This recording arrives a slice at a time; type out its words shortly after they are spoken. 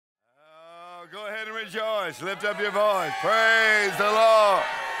Go ahead and rejoice. Lift up your voice. Praise the Lord.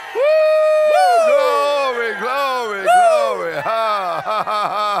 Woo! Glory, glory, glory. Ha, ha, ha,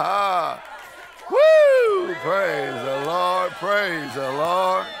 ha, ha. Woo! Praise the Lord. Praise the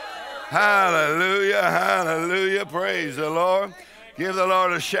Lord. Hallelujah, hallelujah. Praise the Lord. Give the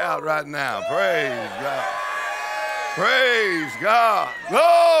Lord a shout right now. Praise God. Praise God.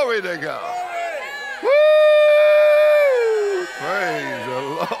 Glory to God. Woo! Praise the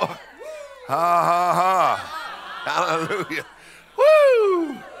Lord. Ha, ha, ha. Hallelujah.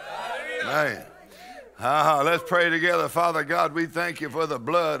 Woo! Man. Ha, ha. Let's pray together. Father God, we thank you for the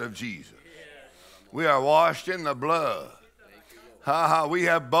blood of Jesus. We are washed in the blood. Ha, ha. We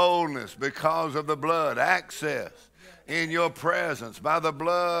have boldness because of the blood, access in your presence by the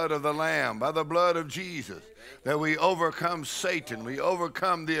blood of the Lamb, by the blood of Jesus, that we overcome Satan. We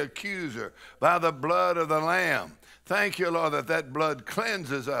overcome the accuser by the blood of the Lamb. Thank you, Lord, that that blood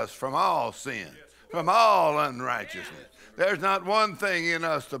cleanses us from all sin, from all unrighteousness. There's not one thing in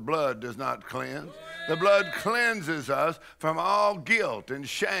us the blood does not cleanse. The blood cleanses us from all guilt and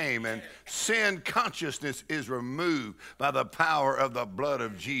shame, and sin consciousness is removed by the power of the blood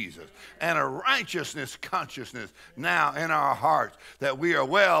of Jesus. And a righteousness consciousness now in our hearts that we are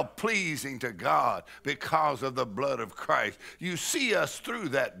well pleasing to God because of the blood of Christ. You see us through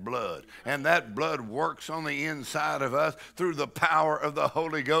that blood, and that blood works on the inside of us through the power of the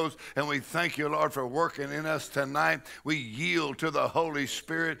Holy Ghost. And we thank you, Lord, for working in us tonight. We yield to the Holy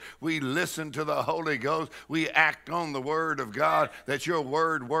Spirit. We listen to the Holy Ghost. We act on the word of God, that your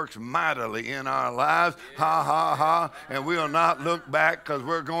word works mightily in our lives. Ha, ha, ha. And we'll not look back, because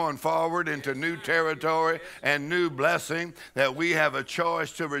we're going forward into new territory and new blessing, that we have a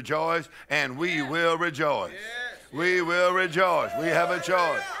choice to rejoice, and we will rejoice. We will rejoice. We have a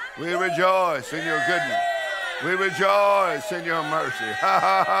choice. We rejoice in your goodness. We rejoice in your mercy. Ha,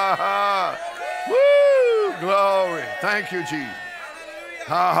 ha, ha, ha. Woo! Glory. Thank you, Jesus.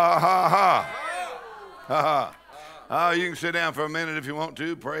 Ha, ha, ha, ha. Ha, ha. Oh, you can sit down for a minute if you want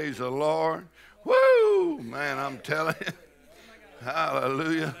to. Praise the Lord. Woo! Man, I'm telling you.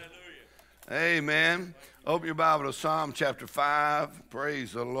 Hallelujah. Amen. Open your Bible to Psalm chapter 5.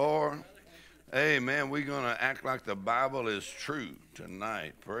 Praise the Lord. Amen. We're going to act like the Bible is true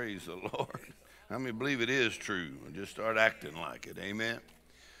tonight. Praise the Lord. How many believe it is true? Just start acting like it. Amen.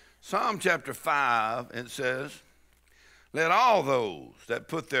 Psalm chapter 5, it says, let all those that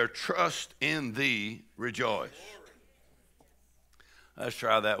put their trust in thee rejoice. Let's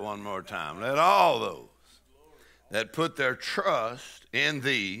try that one more time. Let all those that put their trust in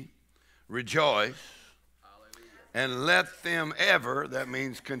thee rejoice, and let them ever, that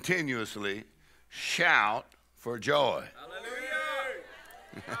means continuously, shout for joy.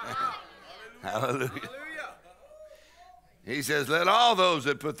 Hallelujah. Hallelujah. He says, let all those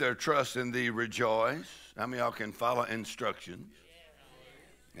that put their trust in thee rejoice. How many of y'all can follow instructions?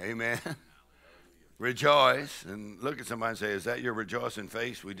 Amen. Rejoice. And look at somebody and say, is that your rejoicing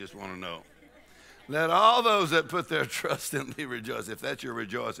face? We just want to know. Let all those that put their trust in thee rejoice. If that's your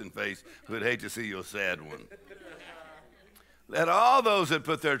rejoicing face, we'd hate to see your sad one. Let all those that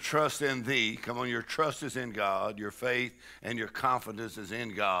put their trust in thee, come on, your trust is in God. Your faith and your confidence is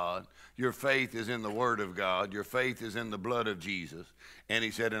in God. Your faith is in the word of God. Your faith is in the blood of Jesus. And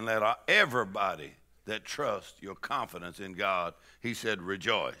he said, and let everybody that trusts your confidence in God, he said,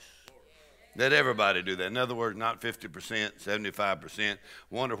 rejoice. Let everybody do that. In other words, not 50%, 75%.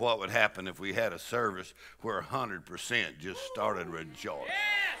 Wonder what would happen if we had a service where 100% just started rejoicing.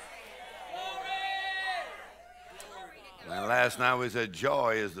 And last night we said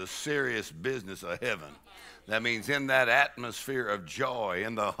joy is the serious business of heaven. That means in that atmosphere of joy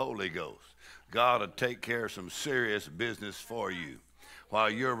in the Holy Ghost, God will take care of some serious business for you.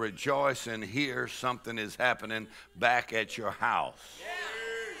 While you're rejoicing here, something is happening back at your house.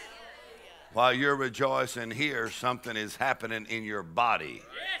 While you're rejoicing here, something is happening in your body.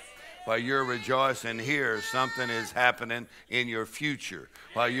 While you're rejoicing here, something is happening in your future.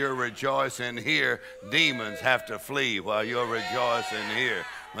 While you're rejoicing here, demons have to flee while you're rejoicing here.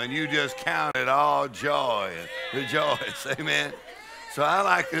 When you just count it all joy and rejoice, amen. So I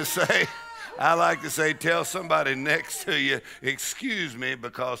like to say, tell somebody next to you, excuse me,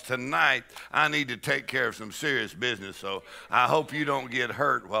 because tonight I need to take care of some serious business. So I hope you don't get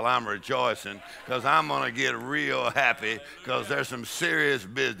hurt while I'm rejoicing, because I'm going to get real happy, because there's some serious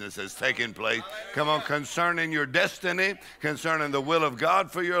business that's taking place. Come on, concerning your destiny, concerning the will of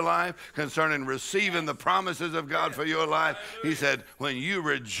God for your life, concerning receiving the promises of God for your life. He said, when you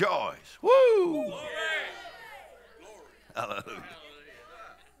rejoice, woo! Glory. Hallelujah.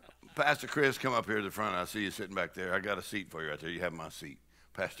 Pastor Chris, come up here to the front. I see you sitting back there. I got a seat for you right there. You have my seat.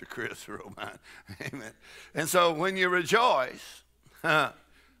 Pastor Chris wrote mine. Amen. And so when you rejoice, now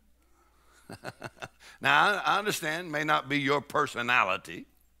I understand may not be your personality.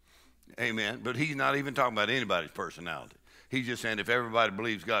 Amen. But he's not even talking about anybody's personality. He's just saying if everybody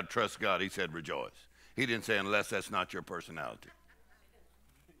believes God, trusts God, he said rejoice. He didn't say unless that's not your personality.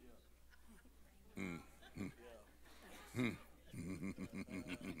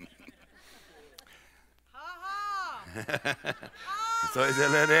 So he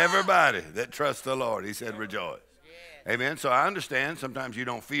said, let everybody that trusts the Lord, he said, rejoice. Amen. So I understand sometimes you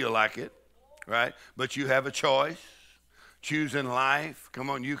don't feel like it, right? But you have a choice. Choosing life. Come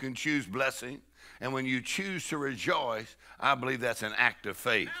on, you can choose blessing. And when you choose to rejoice, I believe that's an act of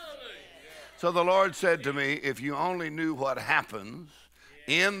faith. So the Lord said to me, if you only knew what happens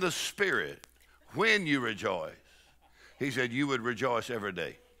in the Spirit when you rejoice, he said you would rejoice every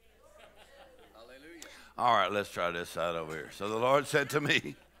day. All right, let's try this side over here. So the Lord said to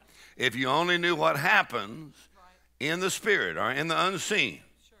me, if you only knew what happens in the Spirit or in the unseen,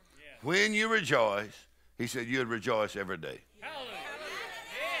 when you rejoice, he said you'd rejoice every day.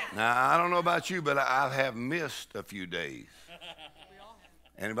 Now, I don't know about you, but I have missed a few days.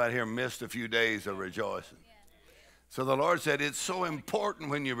 Anybody here missed a few days of rejoicing? So the Lord said it's so important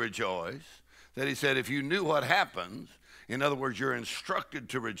when you rejoice that he said if you knew what happens, in other words, you're instructed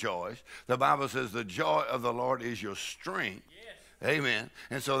to rejoice. The Bible says the joy of the Lord is your strength. Yes. Amen.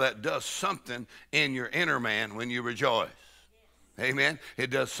 And so that does something in your inner man when you rejoice. Amen. It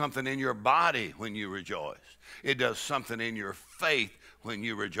does something in your body when you rejoice. It does something in your faith when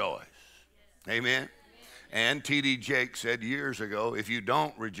you rejoice. Amen. And T.D. Jakes said years ago, if you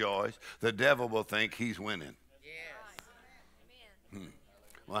don't rejoice, the devil will think he's winning. Yes.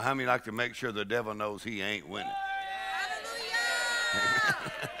 Well, how many like to make sure the devil knows he ain't winning?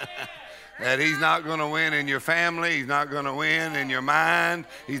 That he's not going to win in your family. He's not going to win in your mind.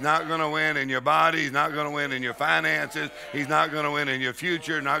 He's not going to win in your body. He's not going to win in your finances. He's not going to win in your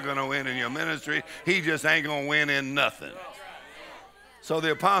future. Not going to win in your ministry. He just ain't going to win in nothing. So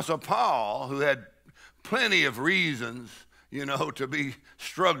the Apostle Paul, who had plenty of reasons, to be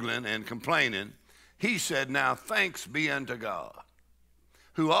struggling and complaining, he said, now thanks be unto God,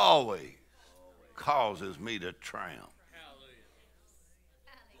 who always causes me to triumph.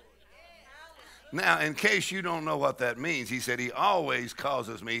 Now, in case you don't know what that means, he said he always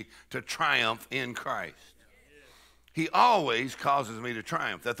causes me to triumph in Christ. He always causes me to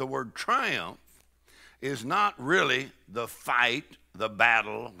triumph. That the word triumph is not really the fight, the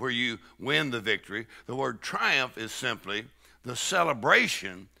battle where you win the victory. The word triumph is simply the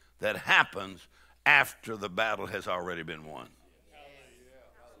celebration that happens after the battle has already been won.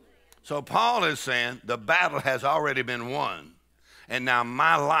 So Paul is saying the battle has already been won. And now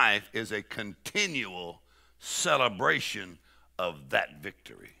my life is a continual celebration of that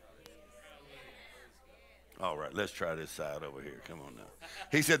victory. All right, let's try this side over here. Come on now.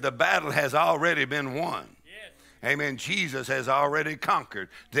 He said the battle has already been won. Amen. Jesus has already conquered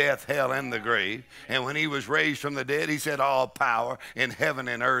death, hell, and the grave. And when he was raised from the dead, he said, all power in heaven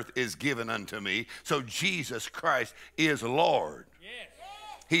and earth is given unto me. So Jesus Christ is Lord.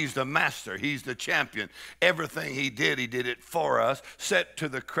 He's the master. He's the champion. Everything he did it for us, set to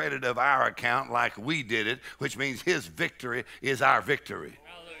the credit of our account like we did it, which means his victory is our victory.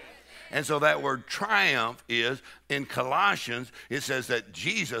 Hallelujah. And so that word triumph is, in Colossians, it says that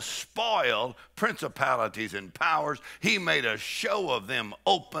Jesus spoiled principalities and powers. He made a show of them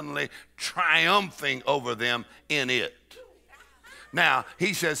openly, triumphing over them in it. Now,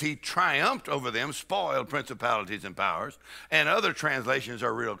 he says he triumphed over them, spoiled principalities and powers. And other translations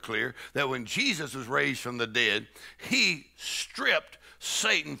are real clear that when Jesus was raised from the dead, he stripped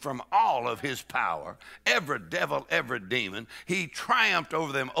Satan from all of his power, every devil, every demon. He triumphed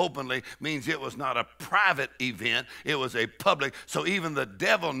over them openly, means it was not a private event, it was a public. So even the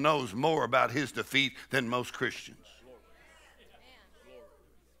devil knows more about his defeat than most Christians.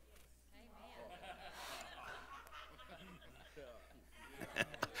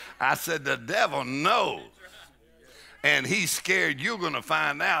 I said the devil knows, and he's scared you're going to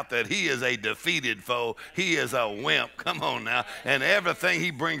find out that he is a defeated foe. He is a wimp. Come on now. And everything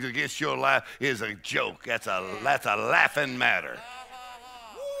he brings against your life is a joke. That's a laughing matter.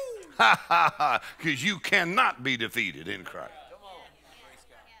 Ha, ha, ha. Because you cannot be defeated in Christ. Come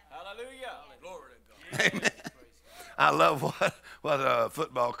on. Hallelujah. Glory to God. Amen. I love what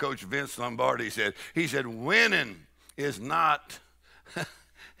football coach Vince Lombardi said. He said, winning is not...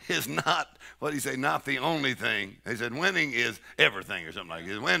 is not, what did he say, not the only thing. He said winning is everything or something like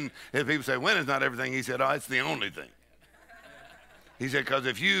that. If people say winning is not everything, he said, oh, it's the only thing. He said, because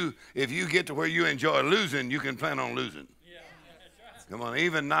if you get to where you enjoy losing, you can plan on losing. Come on,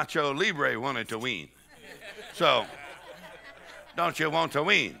 even Nacho Libre wanted to win. So, don't you want to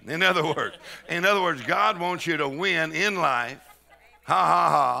win? In other words, God wants you to win in life. Ha, ha,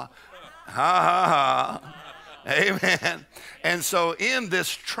 ha. Ha, ha, ha. Amen. And so in this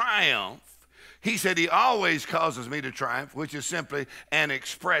triumph, he said he always causes me to triumph, which is simply an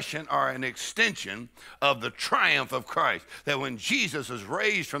expression or an extension of the triumph of Christ. That when Jesus was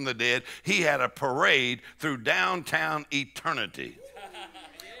raised from the dead, he had a parade through downtown eternity.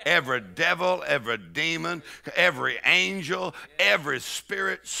 Every devil, every demon, every angel, every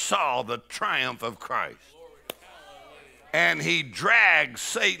spirit saw the triumph of Christ. And he dragged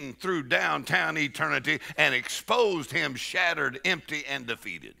Satan through downtown eternity and exposed him shattered, empty, and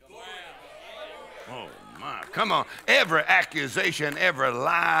defeated. Oh, my. Come on. Every accusation, every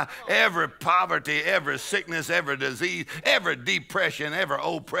lie, every poverty, every sickness, every disease, every depression, every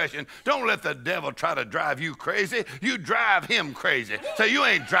oppression. Don't let the devil try to drive you crazy. You drive him crazy. So you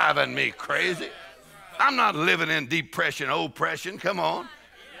ain't driving me crazy. I'm not living in depression, oppression. Come on.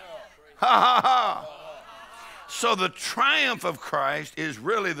 Ha, ha, ha. So the triumph of Christ is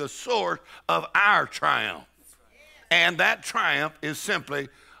really the source of our triumph. And that triumph is simply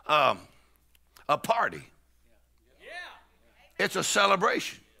a party. It's a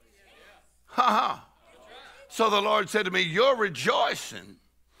celebration. Ha ha. So the Lord said to me, your rejoicing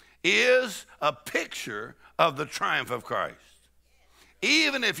is a picture of the triumph of Christ.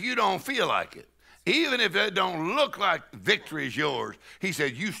 Even if you don't feel like it, even if it don't look like victory is yours, he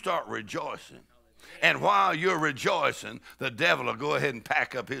said, you start rejoicing. And while you're rejoicing, the devil will go ahead and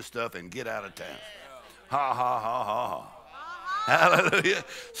pack up his stuff and get out of town. Ha, ha, ha, ha, ha. Hallelujah.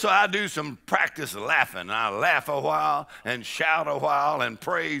 So I do some practice laughing. I laugh a while and shout a while and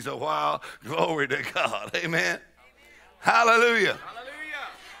praise a while. Glory to God. Amen. Hallelujah.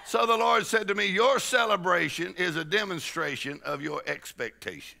 So the Lord said to me, your celebration is a demonstration of your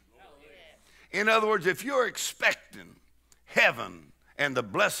expectation. In other words, if you're expecting heaven and the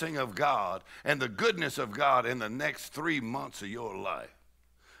blessing of God and the goodness of God in the next 3 months of your life,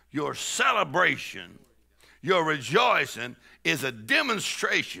 your celebration, your rejoicing is a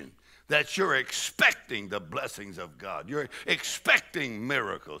demonstration that you're expecting the blessings of God. You're expecting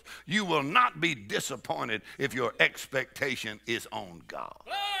miracles. You will not be disappointed if your expectation is on God.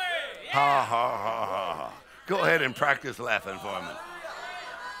 Ha, ha, ha, ha, ha. Go ahead and practice laughing for a minute.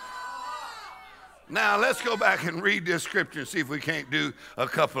 Now, let's go back and read this scripture and see if we can't do a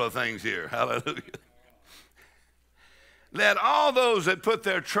couple of things here. Hallelujah. Let all those that put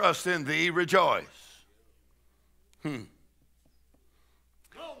their trust in thee rejoice. You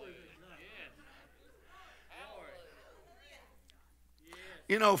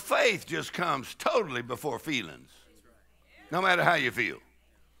know, faith just comes totally before feelings, no matter how you feel.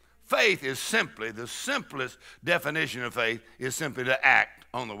 Faith is simply, the simplest definition of faith is simply to act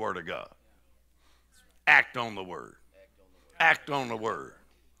on the Word of God. Act on the Word. Act on the Word.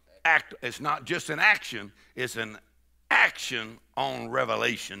 Act. It's not just an action, it's an action on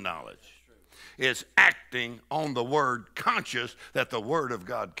revelation knowledge. It's acting on the Word, conscious that the Word of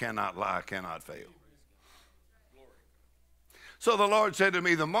God cannot lie, cannot fail. So the Lord said to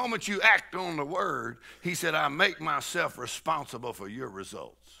me, the moment you act on the Word, he said, I make myself responsible for your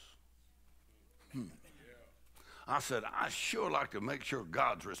results. I said, I sure like to make sure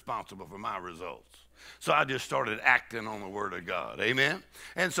God's responsible for my results. So I just started acting on the Word of God. Amen?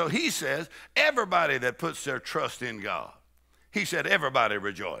 And so he says, everybody that puts their trust in God, he said, everybody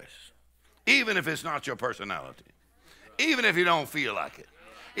rejoice. Even if it's not your personality. Even if you don't feel like it.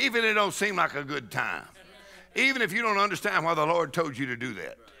 Even if it don't seem like a good time. Even if you don't understand why the Lord told you to do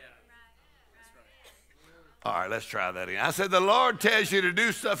that. All right, let's try that again. I said, the Lord tells you to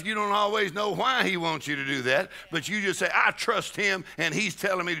do stuff you don't always know why he wants you to do that, but you just say, I trust him, and he's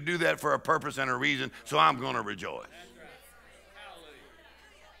telling me to do that for a purpose and a reason, so I'm going to rejoice.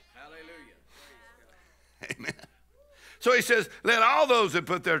 Hallelujah. Amen. So he says, let all those that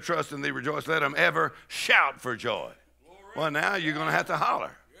put their trust in thee rejoice. Let them ever shout for joy. Well, now you're going to have to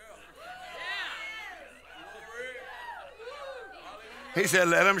holler. He said,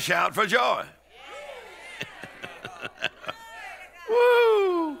 let them shout for joy.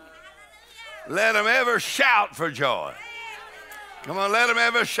 Woo! Let them ever shout for joy. Come on, let them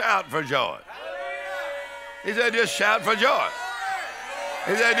ever shout for joy. He said, just shout for joy.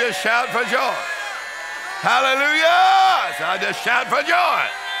 He said, just shout for joy. Hallelujah! So I just shout for joy.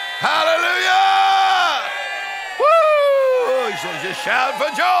 Hallelujah! Woo! He said, just shout for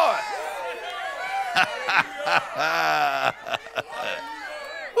joy.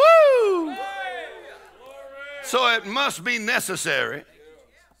 Woo! So it must be necessary.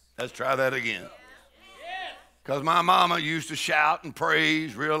 Let's try that again. Because my mama used to shout and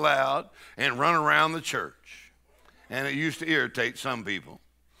praise real loud and run around the church. And it used to irritate some people,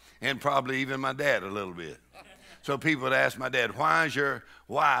 and probably even my dad a little bit. So people would ask my dad, why is your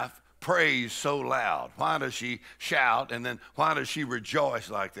wife praise so loud? Why does she shout? And then why does she rejoice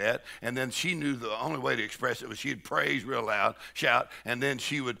like that? And then she knew the only way to express it was she'd praise real loud, shout, and then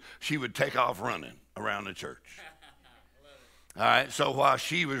she would take off running around the church. All right, so while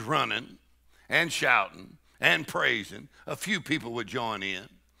she was running and shouting and praising, a few people would join in.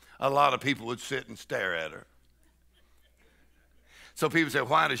 A lot of people would sit and stare at her. So people say,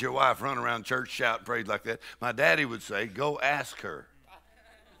 why does your wife run around church, shout, and praise like that? My daddy would say, go ask her.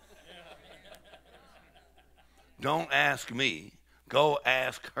 Don't ask me. Go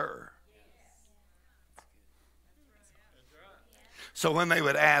ask her. So when they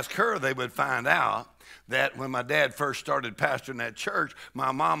would ask her, they would find out that when my dad first started pastoring that church,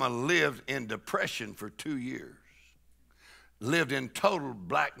 my mama lived in depression for 2 years. Lived in total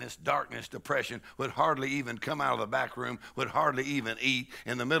blackness, darkness, depression, would hardly even come out of the back room, would hardly even eat.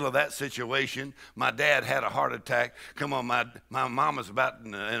 In the middle of that situation, my dad had a heart attack. Come on, my mama's about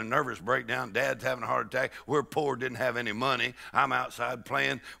in a nervous breakdown. Dad's having a heart attack. We're poor, didn't have any money. I'm outside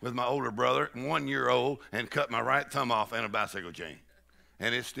playing with my older brother, 1 year old, and cut my right thumb off in a bicycle chain.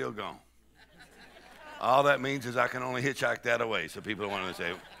 And it's still gone. All that means is I can only hitchhike that away. So people don't want to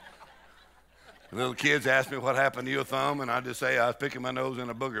say, little kids ask me what happened to your thumb, and I just say I was picking my nose and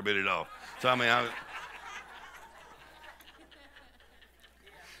a booger bit it off. So I mean,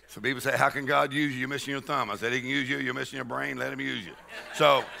 so people say, how can God use you? You're missing your thumb. I said, he can use you. You're missing your brain. Let him use you.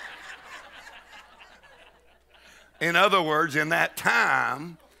 So, in other words, in that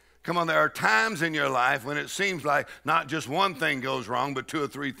time, come on, there are times in your life when it seems like not just one thing goes wrong, but 2 or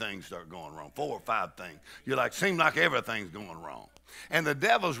 3 things start going wrong, 4 or 5 things. You're like, seems like everything's going wrong. And the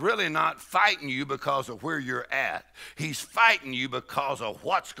devil's really not fighting you because of where you're at. He's fighting you because of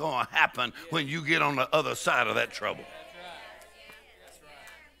what's going to happen when you get on the other side of that trouble.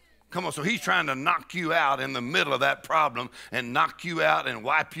 Come on, so he's trying to knock you out in the middle of that problem and knock you out and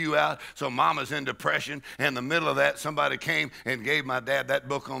wipe you out. So mama's in depression. In the middle of that, somebody came and gave my dad that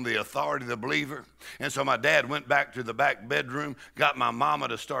book on the authority of the believer. And so my dad went back to the back bedroom, got my mama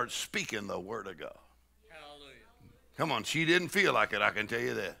to start speaking the word of God. Come on, she didn't feel like it, I can tell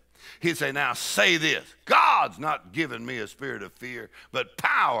you that. He'd say, now say this. God's not given me a spirit of fear, but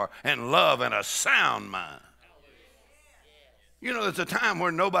power and love and a sound mind. You know, there's a time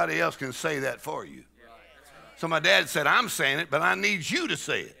where nobody else can say that for you. So my dad said, I'm saying it, but I need you to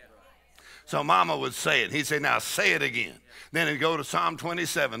say it. So mama would say it. He'd say, now say it again. Then he'd go to Psalm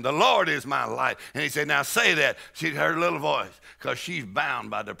 27. The Lord is my light. And he'd say, now say that. She'd heard a little voice because she's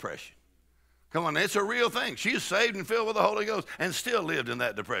bound by depression. Come on, it's a real thing. She's saved and filled with the Holy Ghost and still lived in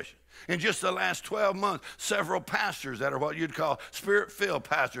that depression. In just the last 12 months, several pastors that are what you'd call spirit-filled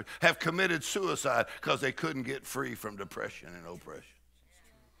pastors have committed suicide because they couldn't get free from depression and oppression.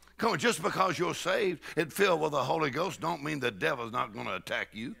 Come on, just because you're saved and filled with the Holy Ghost don't mean the devil's not going to attack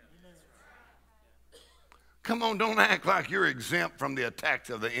you. Come on, don't act like you're exempt from the attacks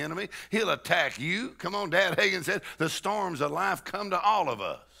of the enemy. He'll attack you. Come on, Dad Hagen said, the storms of life come to all of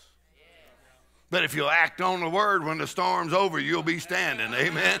us. But if you'll act on the word when the storm's over, you'll be standing.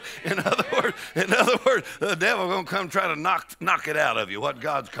 Amen. In other words, the devil's going to come try to knock it out of you, what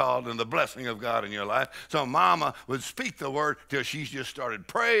God's called and the blessing of God in your life. So mama would speak the word till she just started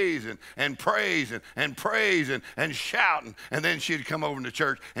praising and praising and praising and shouting. And then she'd come over to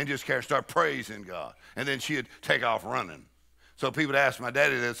church and just start praising God. And then she'd take off running. So people would ask my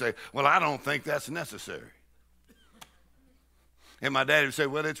daddy, they'd say, well, I don't think that's necessary. And my daddy would say,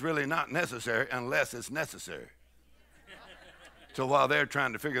 well, it's really not necessary unless it's necessary. So while they're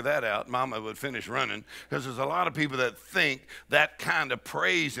trying to figure that out, mama would finish running, because there's a lot of people that think that kind of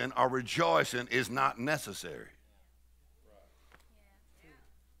praising or rejoicing is not necessary.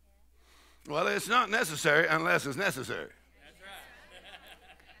 Well, it's not necessary unless it's necessary.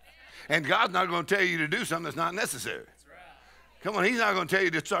 And God's not going to tell you to do something that's not necessary. Come on, he's not going to tell you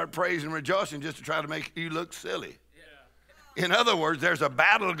to start praising and rejoicing just to try to make you look silly. In other words, there's a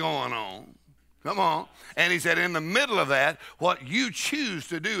battle going on. Come on. And he said, in the middle of that, what you choose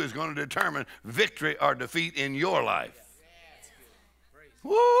to do is going to determine victory or defeat in your life.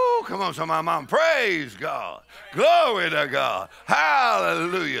 Woo, come on, so my mom, praise God. Glory to God.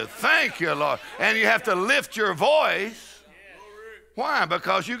 Hallelujah. Thank you, Lord. And you have to lift your voice. Why?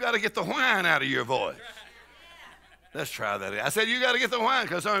 Because you got to get the whine out of your voice. Let's try that again. I said, you got to get the whine,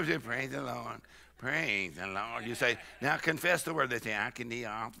 because sometimes you say, praise the Lord. Praise the Lord. You say, now confess the word. They say, I can do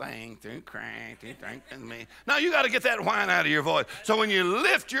all things through Christ who strengthens me. No, you got to get that whine out of your voice. So when you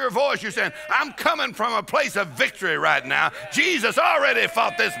lift your voice, you're saying, I'm coming from a place of victory right now. Jesus already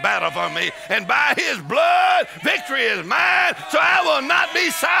fought this battle for me. And by his blood, victory is mine. So I will not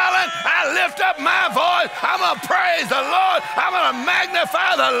be silent. I lift up my voice. I'm going to praise the Lord. I'm going to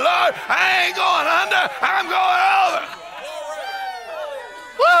magnify the Lord. I ain't going under. I'm going over.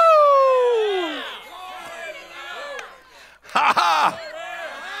 Woo! Ha ha!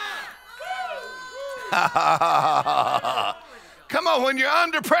 Ha ha ha! Come on, when you're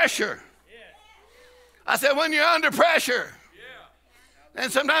under pressure. I said, when you're under pressure.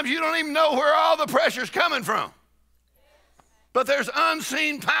 And sometimes you don't even know where all the pressure's coming from. But there's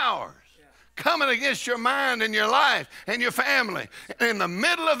unseen powers coming against your mind and your life and your family. And in the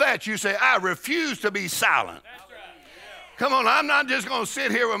middle of that, you say, I refuse to be silent. Come on, I'm not just going to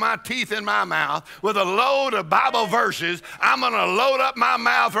sit here with my teeth in my mouth with a load of Bible verses. I'm going to load up my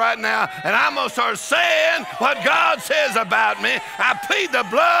mouth right now, and I'm going to start saying what God says about me. I plead the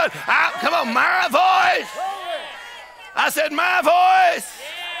blood. Come on, my voice. I said my voice.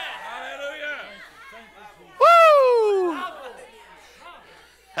 Woo!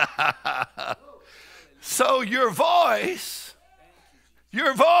 So your voice,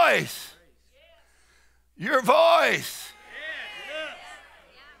 your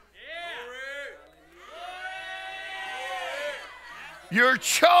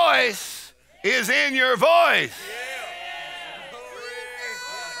choice is in your voice.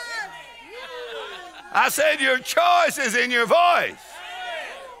 I said your choice is in your voice.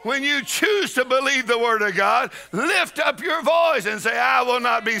 When you choose to believe the word of God, lift up your voice and say, I will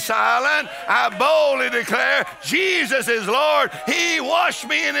not be silent. I boldly declare Jesus is Lord. He washed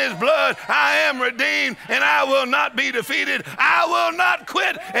me in his blood. I am redeemed and I will not be defeated. I will not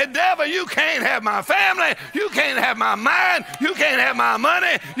quit. And devil, you can't have my family. You can't have my mind. You can't have my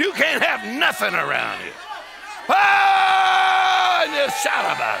money. You can't have nothing around you. Oh, and just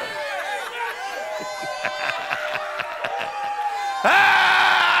shout about it.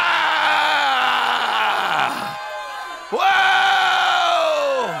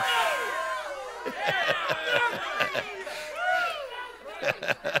 Whoa!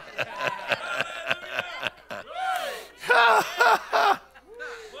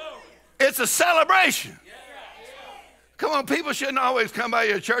 It's a celebration. Come on, people shouldn't always come by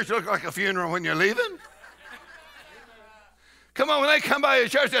your church look like a funeral when you're leaving. Come on, when they come by your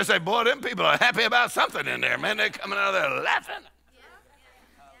church, they say, boy, them people are happy about something in there, man. They're coming out of there laughing.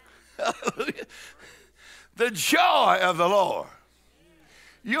 Hallelujah. The joy of the Lord.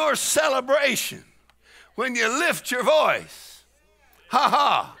 Your celebration when you lift your voice. Ha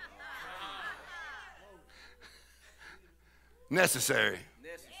ha. Necessary.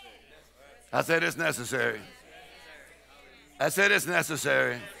 I said it's necessary. I said it's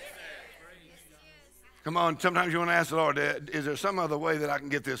necessary. Come on, sometimes you want to ask the Lord, is there some other way that I can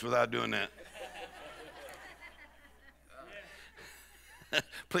get this without doing that?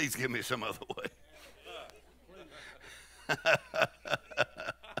 Please give me some other way.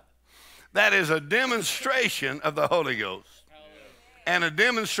 That is a demonstration of the Holy Ghost and a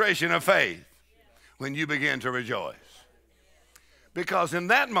demonstration of faith when you begin to rejoice. Because in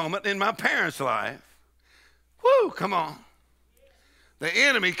that moment in my parents' life, whoo, come on. The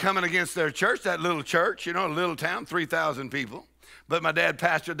enemy coming against their church, that little church, you know, a little town, 3,000 people. But my dad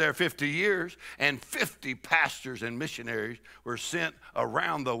pastored there 50 years, and 50 pastors and missionaries were sent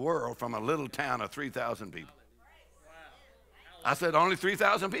around the world from a little town of 3,000 people. I said only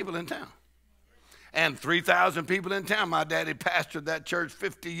 3,000 people in town. And 3,000 people in town. My daddy pastored that church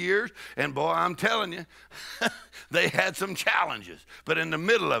 50 years, and boy, I'm telling you, they had some challenges. But in the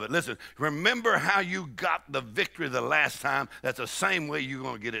middle of it, listen, remember how you got the victory the last time? That's the same way you're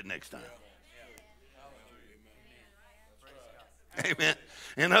going to get it next time. Amen.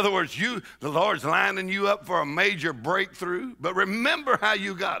 In other words, the Lord's lining you up for a major breakthrough, but remember how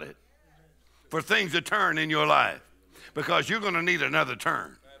you got it for things to turn in your life, because you're going to need another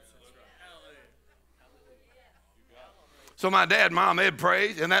turn. So my dad, mom, they'd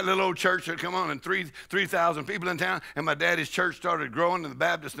praise, and that little old church would come on, and 3,000 people in town, and my daddy's church started growing, and the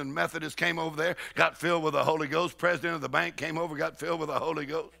Baptists and Methodists came over there, got filled with the Holy Ghost. President of the bank came over, got filled with the Holy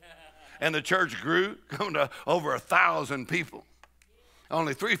Ghost. And the church grew, going to over 1,000 people.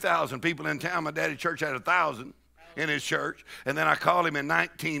 Only 3,000 people in town. My daddy's church had 1,000 in his church. And then I called him in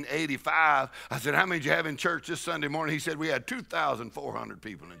 1985. I said, how many did you have in church this Sunday morning? He said, we had 2,400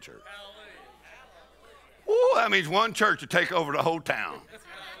 people in church. Ooh, that means one church to take over the whole town.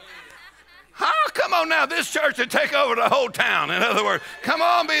 Oh, come on now, this church will take over the whole town. In other words, come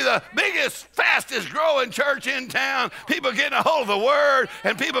on, be the biggest, fastest growing church in town. People getting a hold of the word,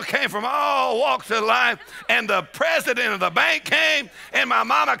 and people came from all walks of life. And the president of the bank came, and my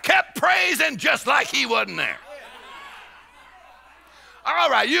mama kept praising just like he wasn't there.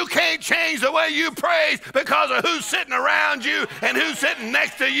 All right, you can't change the way you praise because of who's sitting around you and who's sitting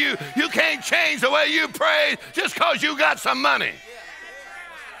next to you. You can't change the way you praise just because you got some money.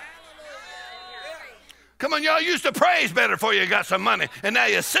 Come on, y'all used to praise better before you got some money, and now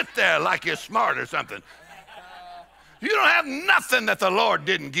you sit there like you're smart or something. You don't have nothing that the Lord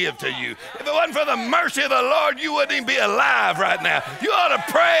didn't give to you. If it wasn't for the mercy of the Lord, you wouldn't even be alive right now. You ought to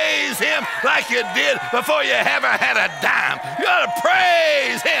praise him like you did before you ever had a dime. You ought to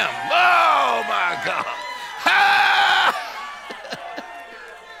praise him. Oh, my God. Ah!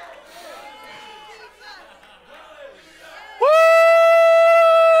 Woo!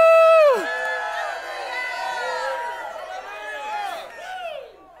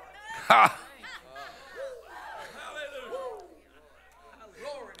 Ha!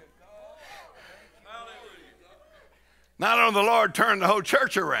 Not only the Lord turned the whole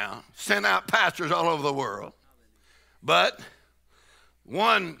church around, sent out pastors all over the world, but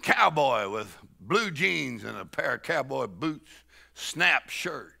one cowboy with blue jeans and a pair of cowboy boots, snap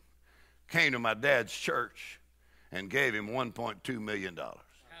shirt, came to my dad's church and gave him $1.2 million.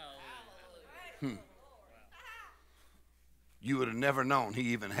 You would have never known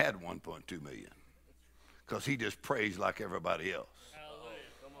he even had $1.2 million because he just praised like everybody else.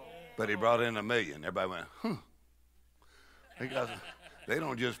 But he brought in $1 million. Everybody went, huh. They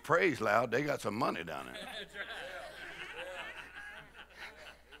don't just praise loud, they got some money down there.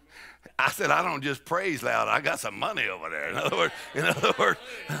 I said, I don't just praise loud, I got some money over there. In other words,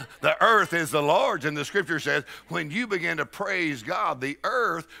 the earth is the Lord's, and the scripture says, when you begin to praise God, the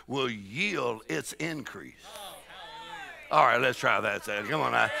earth will yield its increase. All right, let's try that. Come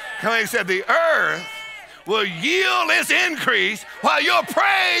on now. Come on, he said, the earth will yield its increase while you're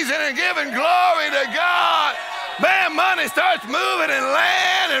praising and giving glory to God. Man, money starts moving and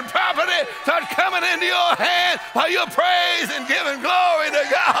land and property starts coming into your hand while you're praising and giving glory to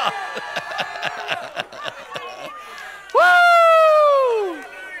God. Woo!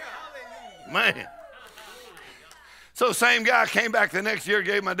 Man. So same guy came back the next year,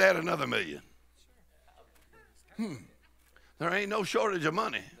 gave my dad another $1 million. There ain't no shortage of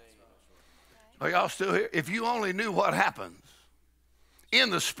money. Are y'all still here? If you only knew what happens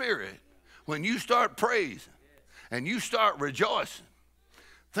in the spirit when you start praising and you start rejoicing,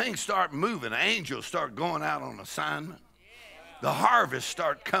 things start moving. Angels start going out on assignment. The harvest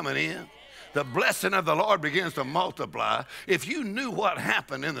start coming in. The blessing of the Lord begins to multiply. If you knew what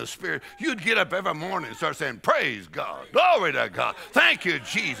happened in the spirit, you'd get up every morning and start saying, praise God, glory to God. Thank you,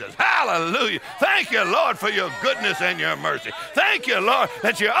 Jesus. Hallelujah. Thank you, Lord, for your goodness and your mercy. Thank you, Lord,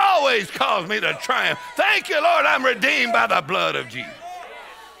 that you always cause me to triumph. Thank you, Lord, I'm redeemed by the blood of Jesus.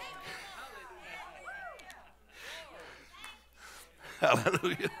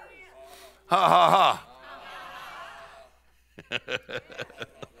 Hallelujah. Ha, ha, ha.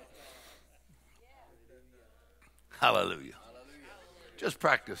 Hallelujah. Just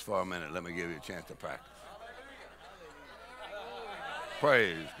practice for a minute. Let me give you a chance to practice.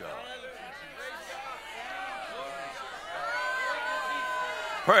 Praise God.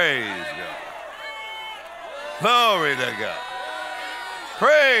 Praise God. Glory to God.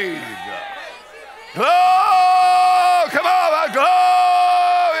 Praise God. Glory. Come on,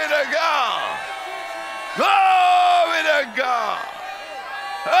 glory to God. Glory to God.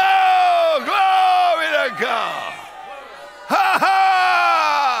 Oh, glory to God. Ha ha!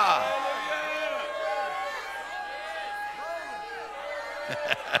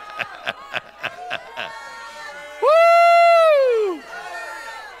 Woo!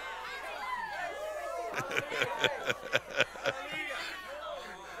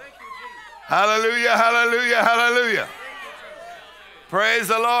 Hallelujah, hallelujah, hallelujah. Praise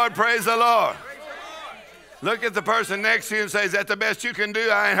the Lord, praise the Lord. Look at the person next to you and say, is that the best you can do?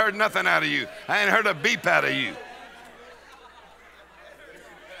 I ain't heard nothing out of you. I ain't heard a beep out of you.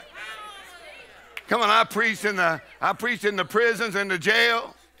 Come on, I preached in the prisons and the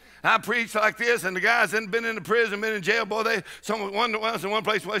jails. I preached like this, and the guys hadn't been in the prison, been in jail. Boy, someone was in one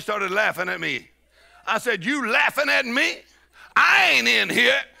place where they started laughing at me. I said, you laughing at me? I ain't in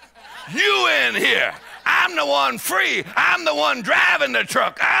here. You in here. I'm the one free. I'm the one driving the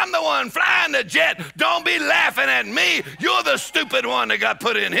truck. I'm the one flying the jet. Don't be laughing at me. You're the stupid one that got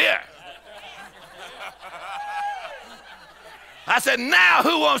put in here. I said, now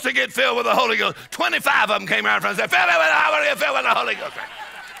who wants to get filled with the Holy Ghost? 25 of them came around and said, filled with the Holy Ghost.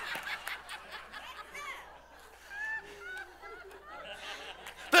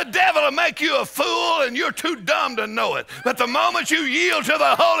 The devil will make you a fool and you're too dumb to know it. But the moment you yield to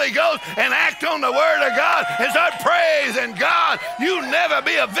the Holy Ghost and act on the Word of God and start praising God, you'll never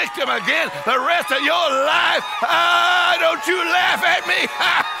be a victim again the rest of your life. Don't you laugh at me.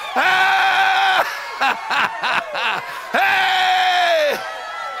 Hey!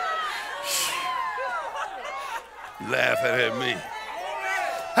 Laughing at me.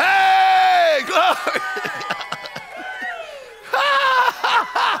 Hey, glory.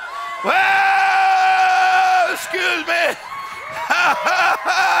 Well, excuse me.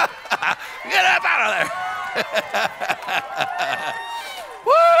 Get up out of there.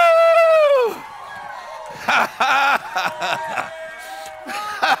 Woo!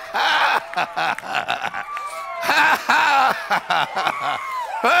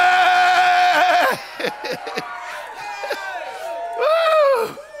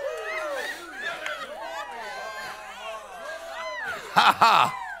 Ha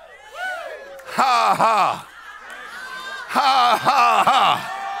ha. Ha ha. Ha ha ha.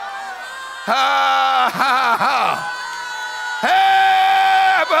 Ha ha ha. Hey,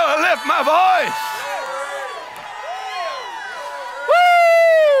 I better lift my voice. Woo!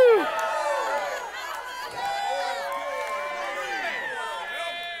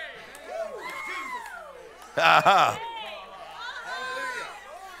 Ha ha.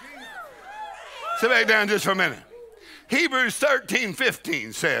 Sit back down just for a minute. Hebrews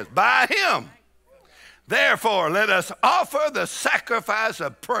 13:15 says, by him, therefore, let us offer the sacrifice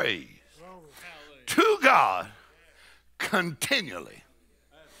of praise to God continually.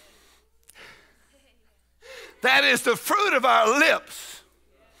 That is the fruit of our lips,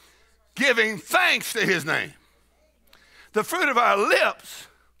 giving thanks to his name. The fruit of our lips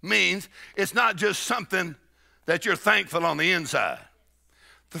means it's not just something that you're thankful on the inside.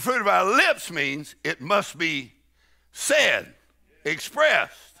 The fruit of our lips means it must be said,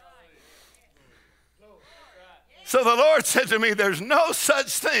 expressed. So the Lord said to me, there's no such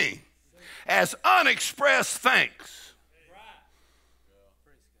thing as unexpressed thanks.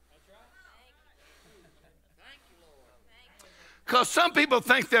 Because some people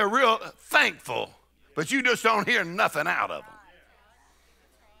think they're real thankful, but you just don't hear nothing out of them.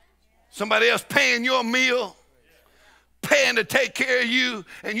 Somebody else paying your meal, paying to take care of you,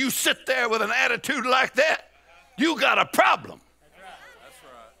 and you sit there with an attitude like that, you got a problem. That's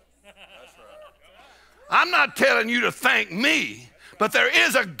right. That's right. I'm not telling you to thank me, but there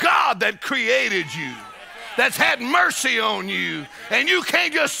is a God that created you, that's had mercy on you, and you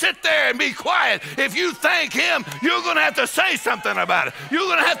can't just sit there and be quiet. If you thank him, you're going to have to say something about it. You're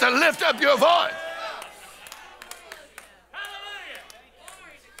going to have to lift up your voice.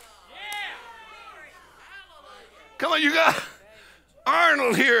 Come on, you got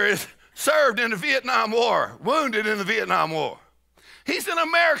Arnold here is served in the Vietnam War, wounded in the Vietnam War. He's an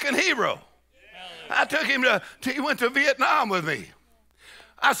American hero. I took him he went to Vietnam with me.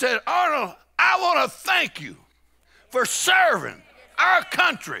 I said, Arnold, I want to thank you for serving our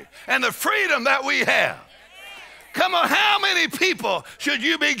country and the freedom that we have. Come on, how many people should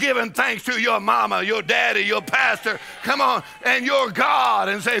you be giving thanks to? Your mama, your daddy, your pastor, come on, and your God,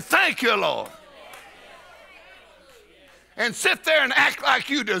 and say, thank you, Lord. And sit there and act like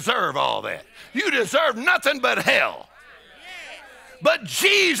you deserve all that. You deserve nothing but hell. But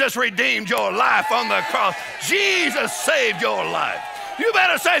Jesus redeemed your life on the cross. Jesus saved your life. You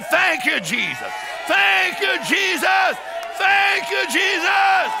better say, thank you, Jesus. Thank you, Jesus. Thank you,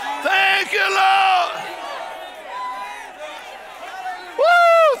 Jesus. Thank you, Lord.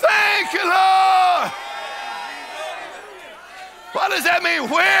 Woo, thank you, Lord. What does that mean?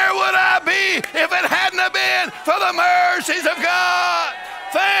 Where would I be if it hadn't have been for the mercies of God?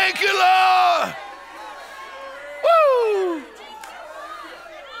 Thank you, Lord. Woo.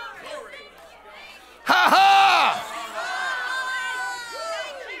 Ha ha.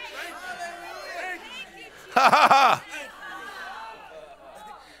 Ha ha ha.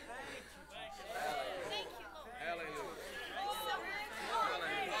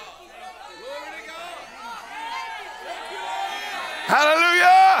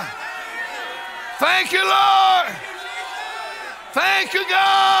 Hallelujah. Thank you, Lord. Thank you,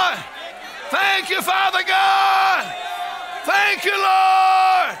 God. Thank you, Father God. Thank you,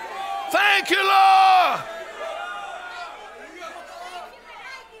 Lord. Thank you, Lord.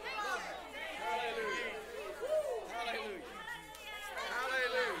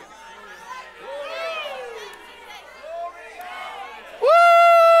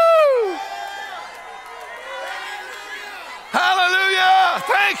 Woo! Hallelujah.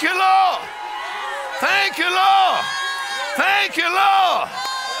 Thank you, Lord. Thank you, Lord. Thank you, Lord.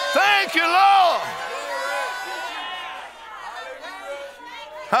 Thank you, Lord.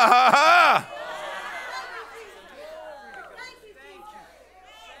 Ha ha ha.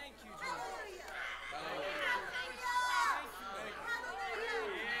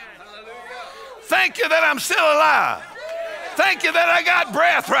 Thank you that I'm still alive. Thank you that I got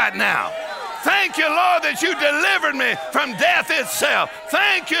breath right now. Thank you, Lord, that you delivered me from death itself.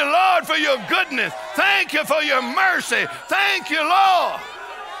 Thank you, Lord, for your goodness. Thank you for your mercy. Thank you, Lord.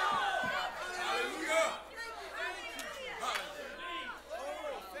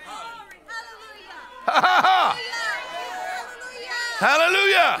 Ha ha ha.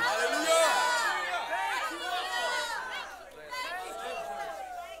 Hallelujah.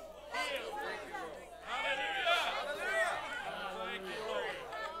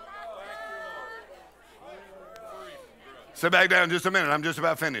 Sit back down just a minute. I'm just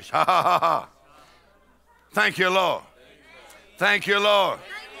about finished. Ha ha ha ha. Thank you, Lord. Thank you, Lord.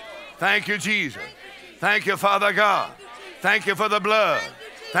 Thank you, Jesus. Thank you, Father God. Thank you for the blood.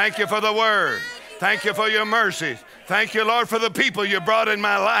 Thank you for the word. Thank you for your mercies. Thank you, Lord, for the people you brought in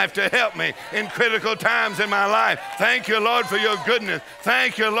my life to help me in critical times in my life. Thank you, Lord, for your goodness.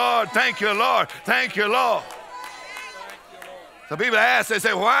 Thank you, Lord. Thank you, Lord. Thank you, Lord. So people ask, they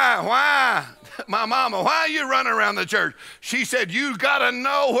say, why? My mama, why are you running around the church? She said, you got to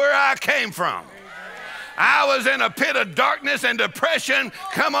know where I came from. I was in a pit of darkness and depression,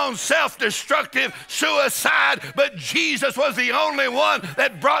 come on, self-destructive, suicide, but Jesus was the only one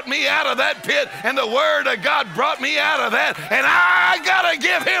that brought me out of that pit, and the Word of God brought me out of that, and I got to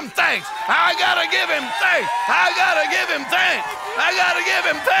give Him thanks. I got to give Him thanks. I got to give Him thanks. I got to give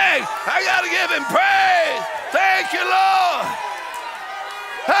Him thanks. I got to give Him praise. Thank you, Lord.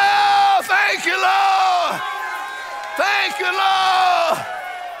 Oh, thank you, Lord. Thank you, Lord.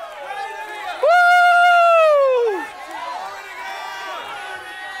 Woo!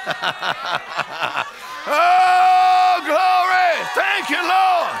 Oh, glory. Thank you,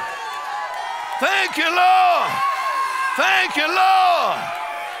 Lord. Thank you, Lord. Thank you, Lord.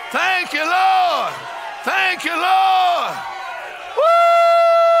 Thank you, Lord. Thank you, Lord.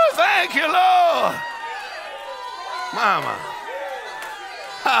 Woo! Thank you, Lord. Mama.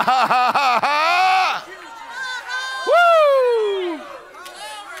 Ha ha ha ha ha! Woo!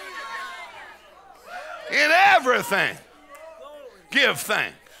 In everything, give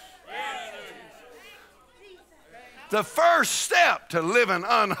thanks. The first step to living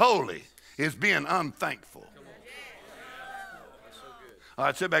unholy is being unthankful. All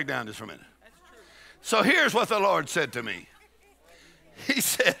right, sit back down just for a minute. So here's what the Lord said to me. He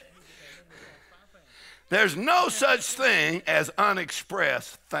said, there's no such thing as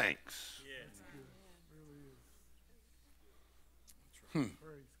unexpressed thanks.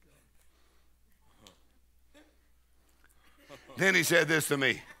 Then he said this to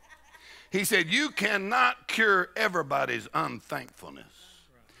me. He said, you cannot cure everybody's unthankfulness,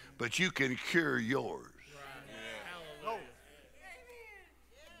 but you can cure yours.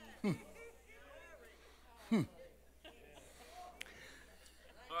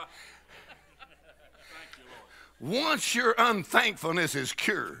 Once your unthankfulness is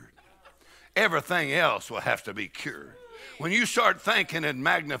cured, everything else will have to be cured. When you start thanking and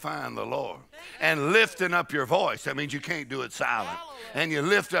magnifying the Lord and lifting up your voice, that means you can't do it silent. And you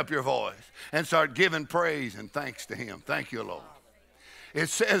lift up your voice and start giving praise and thanks to Him. Thank you, Lord. It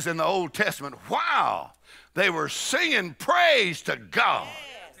says in the Old Testament, wow, they were singing praise to God.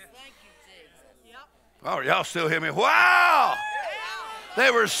 Oh, y'all still hear me? Wow!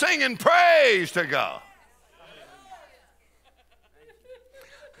 They were singing praise to God.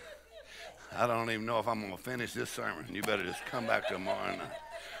 I don't even know if I'm going to finish this sermon. You better just come back tomorrow night.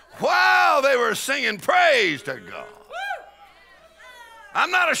 Wow, they were singing praise to God.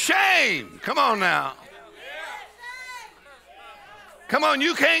 I'm not ashamed. Come on now. Come on,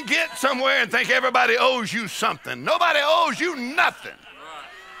 you can't get somewhere and think everybody owes you something. Nobody owes you nothing.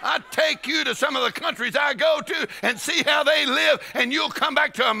 I take you to some of the countries I go to and see how they live, and you'll come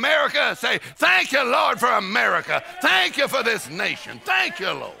back to America and say, thank you, Lord, for America. Thank you for this nation. Thank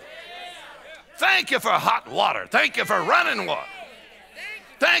you, Lord. Thank you for hot water. Thank you for running water.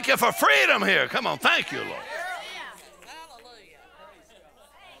 Thank you for freedom here. Come on, thank you, Lord.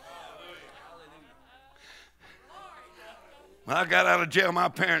 When I got out of jail, my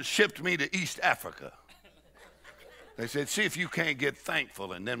parents shipped me to East Africa. They said, see if you can't get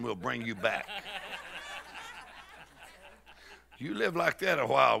thankful, and then we'll bring you back. You live like that a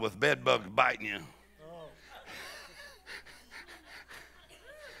while with bed bugs biting you.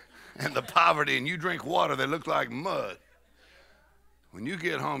 And the poverty, and you drink water that looks like mud. When you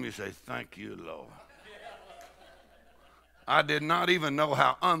get home, you say, thank you, Lord. I did not even know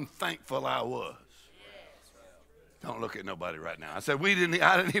how unthankful I was. Don't look at nobody right now. I said,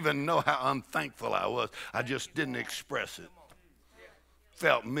 I didn't even know how unthankful I was. I just didn't express it.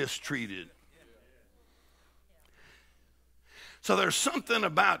 Felt mistreated. So there's something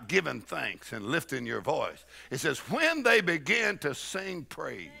about giving thanks and lifting your voice. It says, when they begin to sing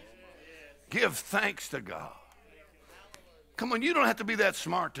praise, give thanks to God. Come on, you don't have to be that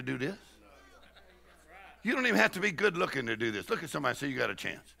smart to do this. You don't even have to be good looking to do this. Look at somebody and say, you got a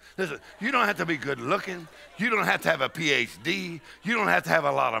chance. Listen, you don't have to be good looking. You don't have to have a PhD. You don't have to have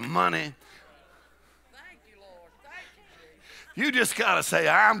a lot of money. Thank you, Lord. Thank you. You just got to say,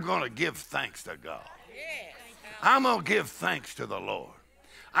 I'm going to give thanks to God. Yes. I'm going to give thanks to the Lord.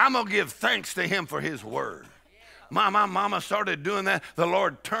 I'm going to give thanks to him for his word. My mama started doing that. The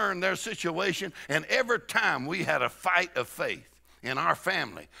Lord turned their situation, and every time we had a fight of faith in our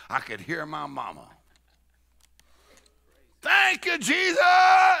family, I could hear my mama. Thank you, Jesus.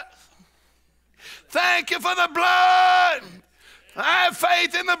 Thank you for the blood. I have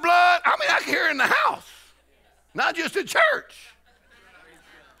faith in the blood. I mean, I can hear it in the house, not just at church.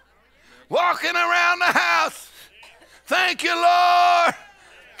 Walking around the house. Thank you, Lord.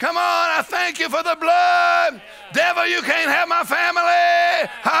 Come on, I thank you for the blood. Devil, you can't have my family. Ha,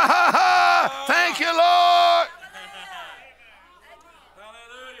 ha, ha. Thank you, Lord.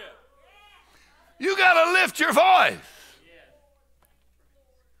 Hallelujah. You got to lift your voice.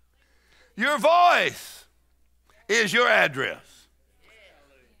 Your voice is your address.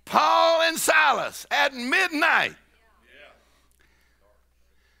 Paul and Silas at midnight.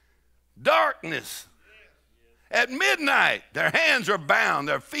 Darkness. At midnight, their hands were bound,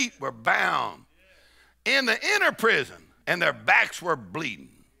 their feet were bound in the inner prison, and their backs were bleeding.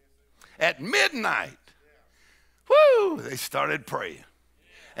 At midnight, they started praying.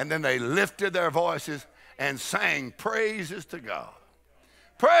 And then they lifted their voices and sang praises to God.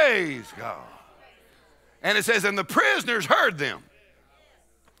 Praise God. And it says, and the prisoners heard them.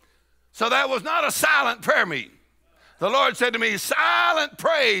 So that was not a silent prayer meeting. The Lord said to me, silent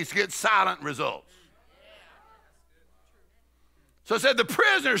praise gets silent results. So it said the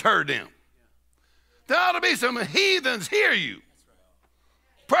prisoners heard them. There ought to be some heathens hear you.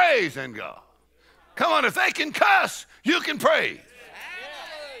 Praising God. Come on, if they can cuss, you can praise.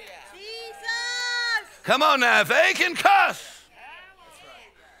 Jesus. Come on now, if they can cuss,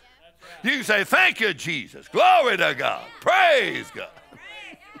 you can say, thank you, Jesus. Glory to God. Praise God.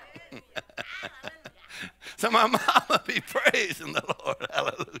 So my mama be praising the Lord.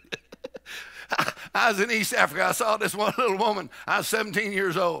 Hallelujah. I was in East Africa. I saw this one little woman. I was 17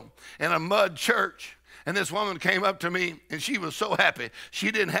 years old in a mud church. And this woman came up to me, and she was so happy.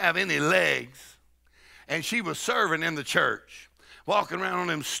 She didn't have any legs. And she was serving in the church, walking around on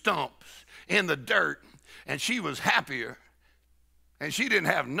them stumps in the dirt. And she was happier. And she didn't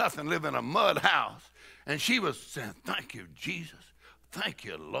have nothing, live in a mud house. And she was saying, thank you, Jesus. Thank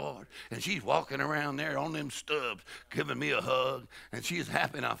you, Lord. And she's walking around there on them stubs, giving me a hug. And she's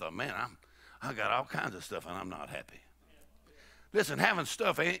happy. And I thought, man, I got all kinds of stuff, and I'm not happy. Listen, having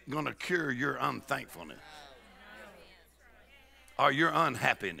stuff ain't going to cure your unthankfulness or your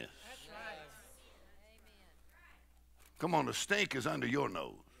unhappiness. Come on, the stink is under your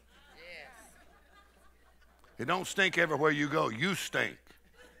nose. It don't stink everywhere you go. You stink.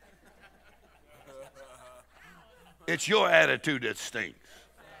 It's your attitude that stinks.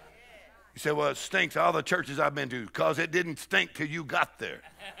 You say, well, it stinks all the churches I've been to because it didn't stink till you got there.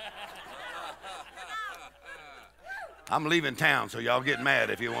 I'm leaving town, so y'all get mad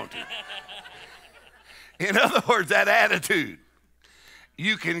if you want to. In other words, that attitude,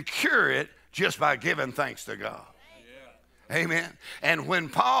 you can cure it just by giving thanks to God. Yeah. Amen. And when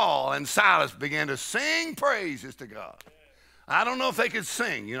Paul and Silas began to sing praises to God, I don't know if they could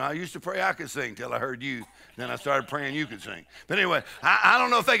sing. You know, I used to pray I could sing till I heard you. Then I started praying you could sing. But anyway, I don't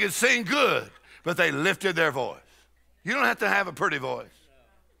know if they could sing good, but they lifted their voice. You don't have to have a pretty voice.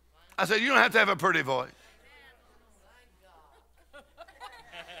 I said, you don't have to have a pretty voice.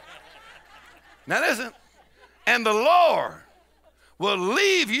 Now listen, and the Lord will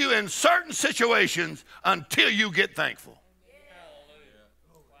leave you in certain situations until you get thankful.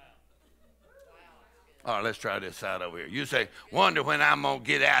 All right, let's try this side over here. You say, wonder when I'm going to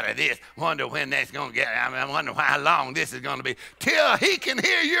get out of this. Wonder when that's going to get out. I wonder how long this is going to be. Till he can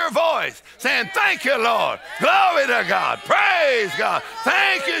hear your voice saying, thank you, Lord. Glory to God. Praise God.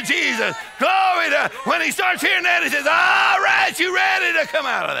 Thank you, Jesus. Glory to. When he starts hearing that, he says, all right, you ready to come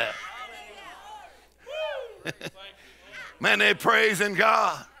out of that. Man, they're praising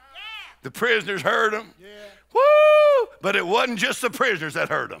God. The prisoners heard them. Woo! But it wasn't just the prisoners that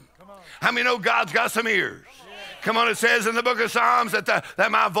heard them. How many know God's got some ears? Come on, it says in the book of Psalms that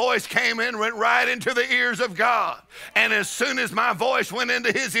my voice came in, went right into the ears of God. And as soon as my voice went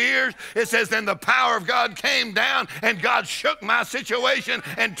into his ears, it says then the power of God came down and God shook my situation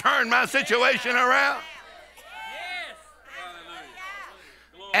and turned my situation around.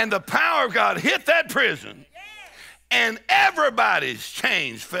 And the power of God hit that prison and everybody's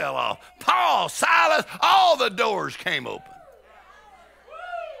chains fell off. Paul, Silas, all the doors came open.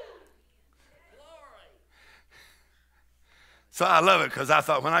 So I love it because I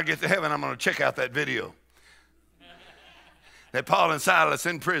thought when I get to heaven, I'm going to check out that video. That Paul and Silas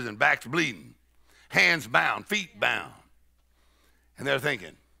in prison, backs bleeding, hands bound, feet bound. And they're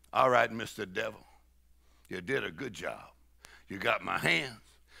thinking, all right, Mr. Devil, you did a good job. You got my hands,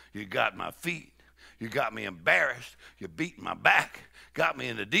 you got my feet, you got me embarrassed, you beat my back, got me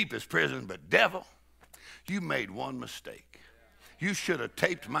in the deepest prison, but devil, you made one mistake. You should have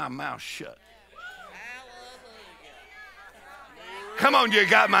taped my mouth shut. Come on, you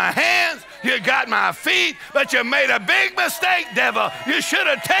got my hands, you got my feet, but you made a big mistake, devil. You should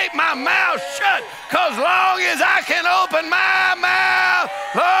have taped my mouth shut, because long as I can open my mouth,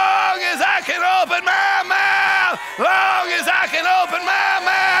 long as I can open my mouth, long as I can open my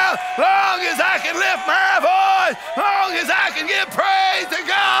mouth, long as I can lift my voice, long as I can give praise to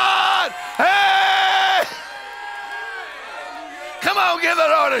God. Hey! Come on, give the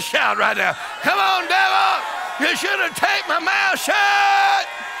Lord a shout right now. Come on, devil. You should have taped my mouth shut.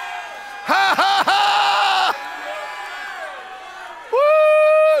 Ha, ha, ha.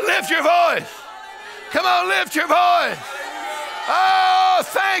 Woo, lift your voice. Come on, lift your voice. Oh,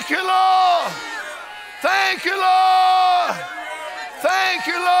 thank you, Lord. Thank you, Lord. Thank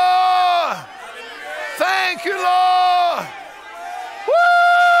you, Lord. Thank you, Lord. Woo!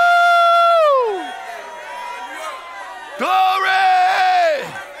 Glory.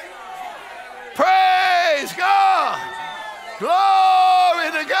 Praise God.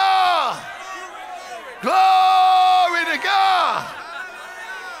 Glory to God. Glory to God.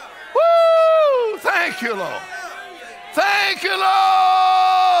 Woo! Thank you, Lord. Thank you,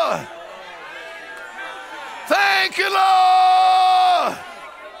 Lord. Thank you, Lord.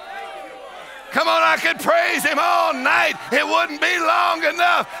 Come on, I could praise him all night. It wouldn't be long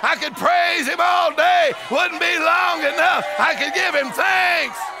enough. I could praise him all day. Wouldn't be long enough. I could give him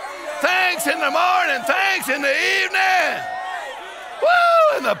thanks. Thanks in the morning, thanks in the evening.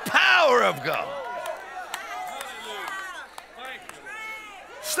 Woo! And the power of God.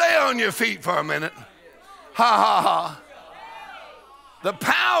 Stay on your feet for a minute. Ha, ha, ha. The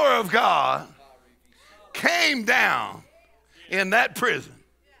power of God came down in that prison,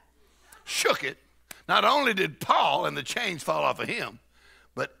 shook it. Not only did Paul and the chains fall off of him,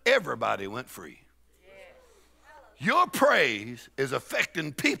 but everybody went free. Your praise is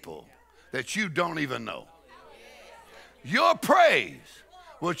affecting people that you don't even know. Your praise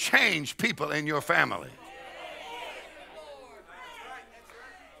will change people in your family.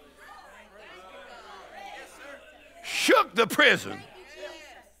 Shook the prison.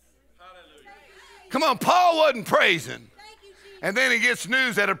 Come on, Paul wasn't praising. And then he gets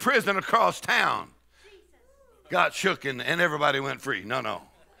news that a prison across town got shook and everybody went free. No, no.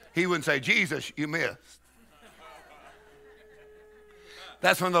 He wouldn't say, Jesus, you missed.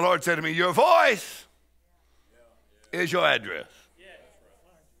 That's when the Lord said to me, your voice is your address.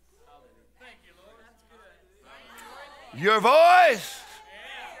 Your voice.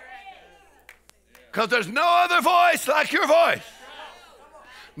 Because there's no other voice like your voice.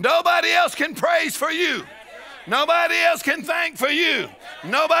 Nobody else can praise for you. Nobody else can thank for you.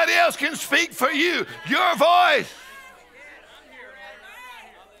 Nobody else can speak for you. Your voice.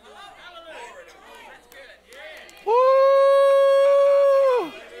 Woo!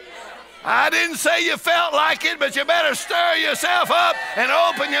 I didn't say you felt like it, but you better stir yourself up and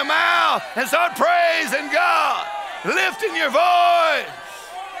open your mouth and start praising God, lifting your voice.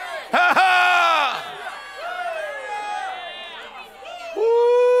 Ha ha!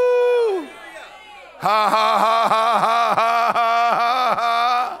 Woo! Ha ha ha ha ha ha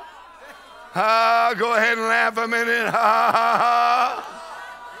ha ha! Go ahead and laugh a minute. Ha ha ha!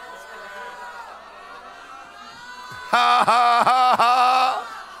 Ha ha ha ha!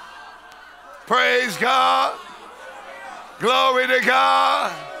 Praise God. Glory to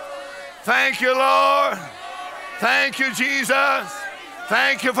God. Thank you, Lord. Thank you, Jesus.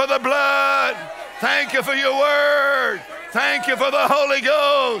 Thank you for the blood. Thank you for your word. Thank you for the Holy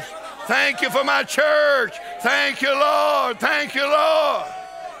Ghost. Thank you for my church. Thank you, Lord. Thank you, Lord.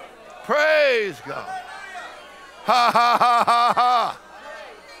 Praise God. Ha ha ha ha ha.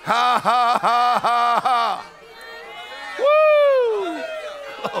 Ha ha ha ha ha. Woo!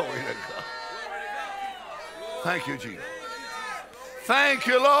 Glory to God. Thank you, Jesus. Thank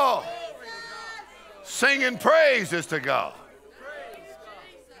you, Lord. Singing praises to God.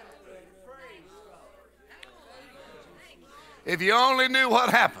 If you only knew what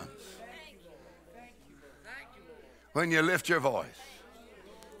happens when you lift your voice.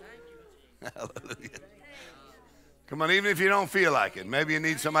 Hallelujah. Come on, even if you don't feel like it, maybe you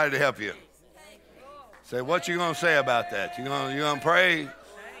need somebody to help you. Say, what you going to say about that? You going to pray?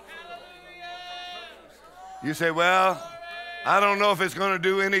 You say, well, I don't know if it's going to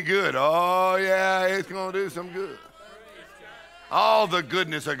do any good. Oh, yeah, it's going to do some good. All the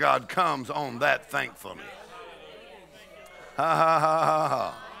goodness of God comes on that thankfulness. Ha, ha, ha, ha,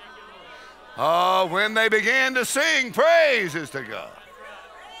 ha. Oh, when they began to sing praises to God.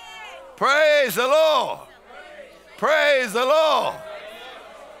 Praise the Lord. Praise the Lord.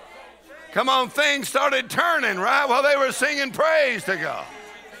 Come on, things started turning right while they were singing praise to God.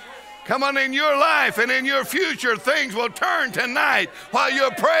 Come on, in your life and in your future, things will turn tonight while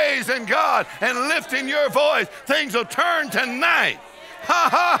you're praising God and lifting your voice. Things will turn tonight. Ha,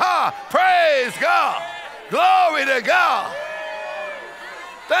 ha, ha. Praise God. Glory to God.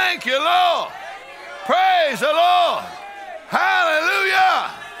 Thank you, Lord. Praise the Lord.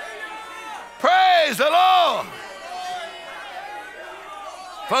 Hallelujah. Praise the Lord.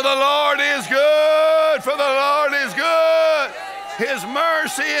 For the Lord is good. For the Lord is good. His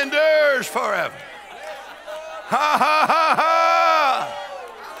mercy endures forever. Ha, ha, ha, ha.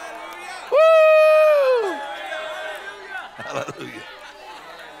 Woo! Hallelujah.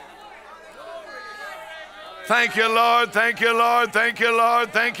 Thank you, Lord. Thank you, Lord. Thank you,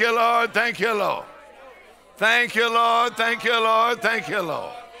 Lord. Thank you, Lord. Thank you, Lord. Thank you, Lord. Thank you, Lord. Thank you,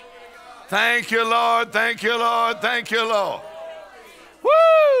 Lord. Thank you, Lord. Thank you, Lord. Thank you, Lord.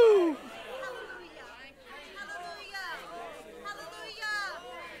 Woo!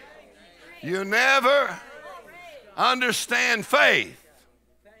 You never understand faith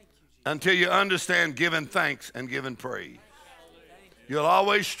until you understand giving thanks and giving praise. You'll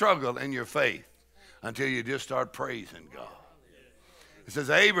always struggle in your faith until you just start praising God. It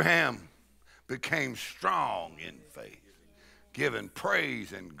says Abraham became strong in faith, giving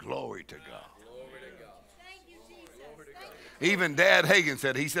praise and glory to God. Even Dad Hankins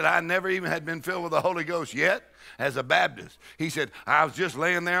said, he said, I never even had been filled with the Holy Ghost yet as a Baptist. He said, I was just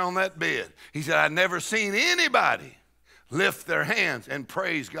laying there on that bed. He said, I'd never seen anybody lift their hands and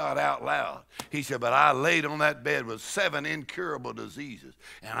praise God out loud. He said, but I laid on that bed with 7 incurable diseases,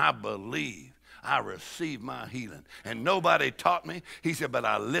 and I believe I received my healing. And nobody taught me. He said, but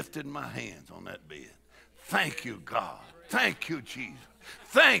I lifted my hands on that bed. Thank you, God. Thank you, Jesus.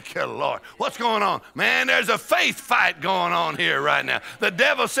 Thank you, Lord. What's going on? Man, there's a faith fight going on here right now. The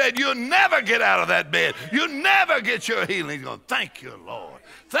devil said, you'll never get out of that bed. You'll never get your healing. He's going, thank you, Lord.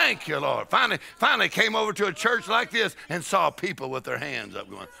 Thank you, Lord. Finally came over to a church like this and saw people with their hands up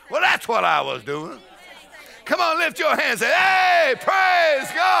going, well, that's what I was doing. Come on, lift your hands. Say, hey,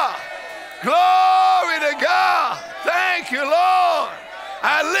 praise God. Glory to God. Thank you, Lord.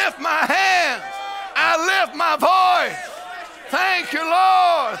 I lift my hands. I lift my voice. Thank you,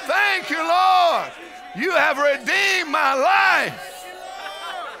 Lord. Thank you, Lord. You have redeemed my life.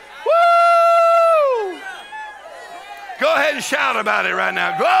 Woo! Go ahead and shout about it right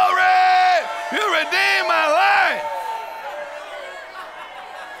now. Glory! You redeemed my life.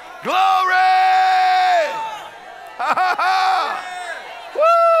 Glory! Ha ha ha!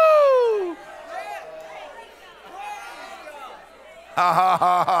 Woo! Ha ha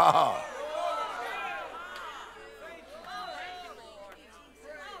ha ha!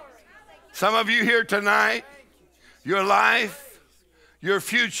 Some of you here tonight, your life, your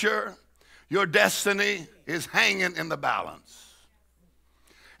future, your destiny is hanging in the balance.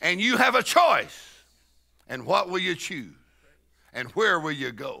 And you have a choice. And what will you choose? And where will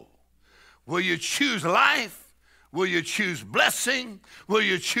you go? Will you choose life? Will you choose blessing? Will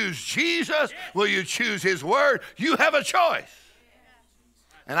you choose Jesus? Will you choose his word? You have a choice.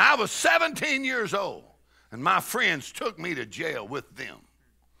 And I was 17 years old, and my friends took me to jail with them.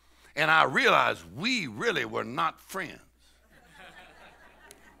 And I realized we really were not friends.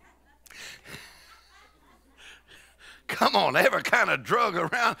 Come on, every kind of drug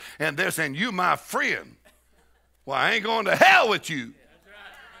around, and they're saying, you my friend. Well, I ain't going to hell with you.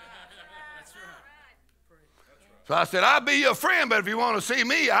 So I said, I'll be your friend, but if you want to see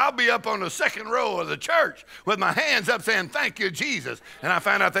me, I'll be up on the second row of the church with my hands up saying, thank you, Jesus. And I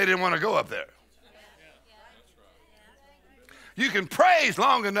found out they didn't want to go up there. You can praise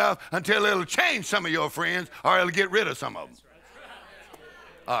long enough until it'll change some of your friends or it'll get rid of some of them.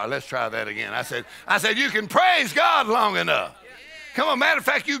 All right, let's try that again. I said, you can praise God long enough Come on, matter of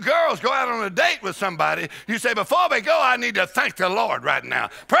fact, you girls go out on a date with somebody. You say, before we go, I need to thank the Lord right now.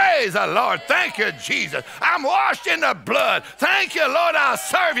 Praise the Lord. Thank you, Jesus. I'm washed in the blood. Thank you, Lord. I'll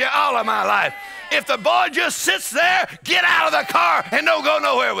serve you all of my life. If the boy just sits there, get out of the car and don't go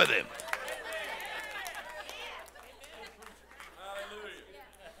nowhere with him.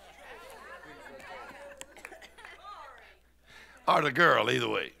 Or the girl, either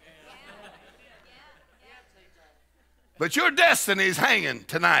way. But your destiny is hanging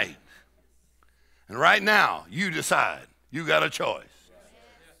tonight. And right now, you decide. You got a choice.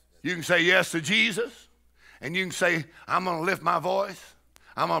 You can say yes to Jesus, and you can say, I'm going to lift my voice,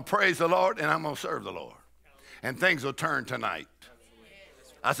 I'm going to praise the Lord, and I'm going to serve the Lord. And things will turn tonight.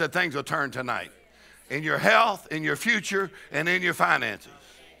 I said things will turn tonight. In your health, in your future, and in your finances.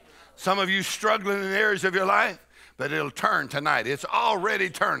 Some of you struggling in areas of your life, but it'll turn tonight. It's already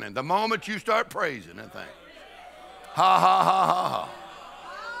turning the moment you start praising and things. Ha, ha, ha, ha, ha.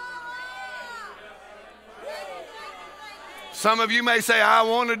 Some of you may say, I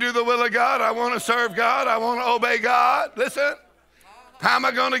want to do the will of God. I want to serve God. I want to obey God. Listen, how am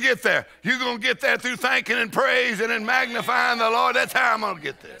I going to get there? You're going to get there through thanking and praising and magnifying the Lord. That's how I'm going to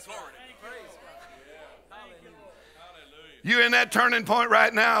get there. You're in that turning point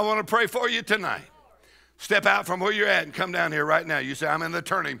right now. I want to pray for you tonight. Step out from where you're at and come down here right now. You say, I'm in the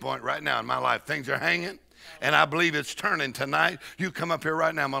turning point right now in my life. Things are hanging. And I believe it's turning tonight. You come up here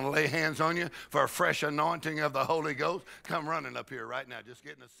right now. I'm going to lay hands on you for a fresh anointing of the Holy Ghost. Come running up here right now. Just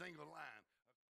getting a single line.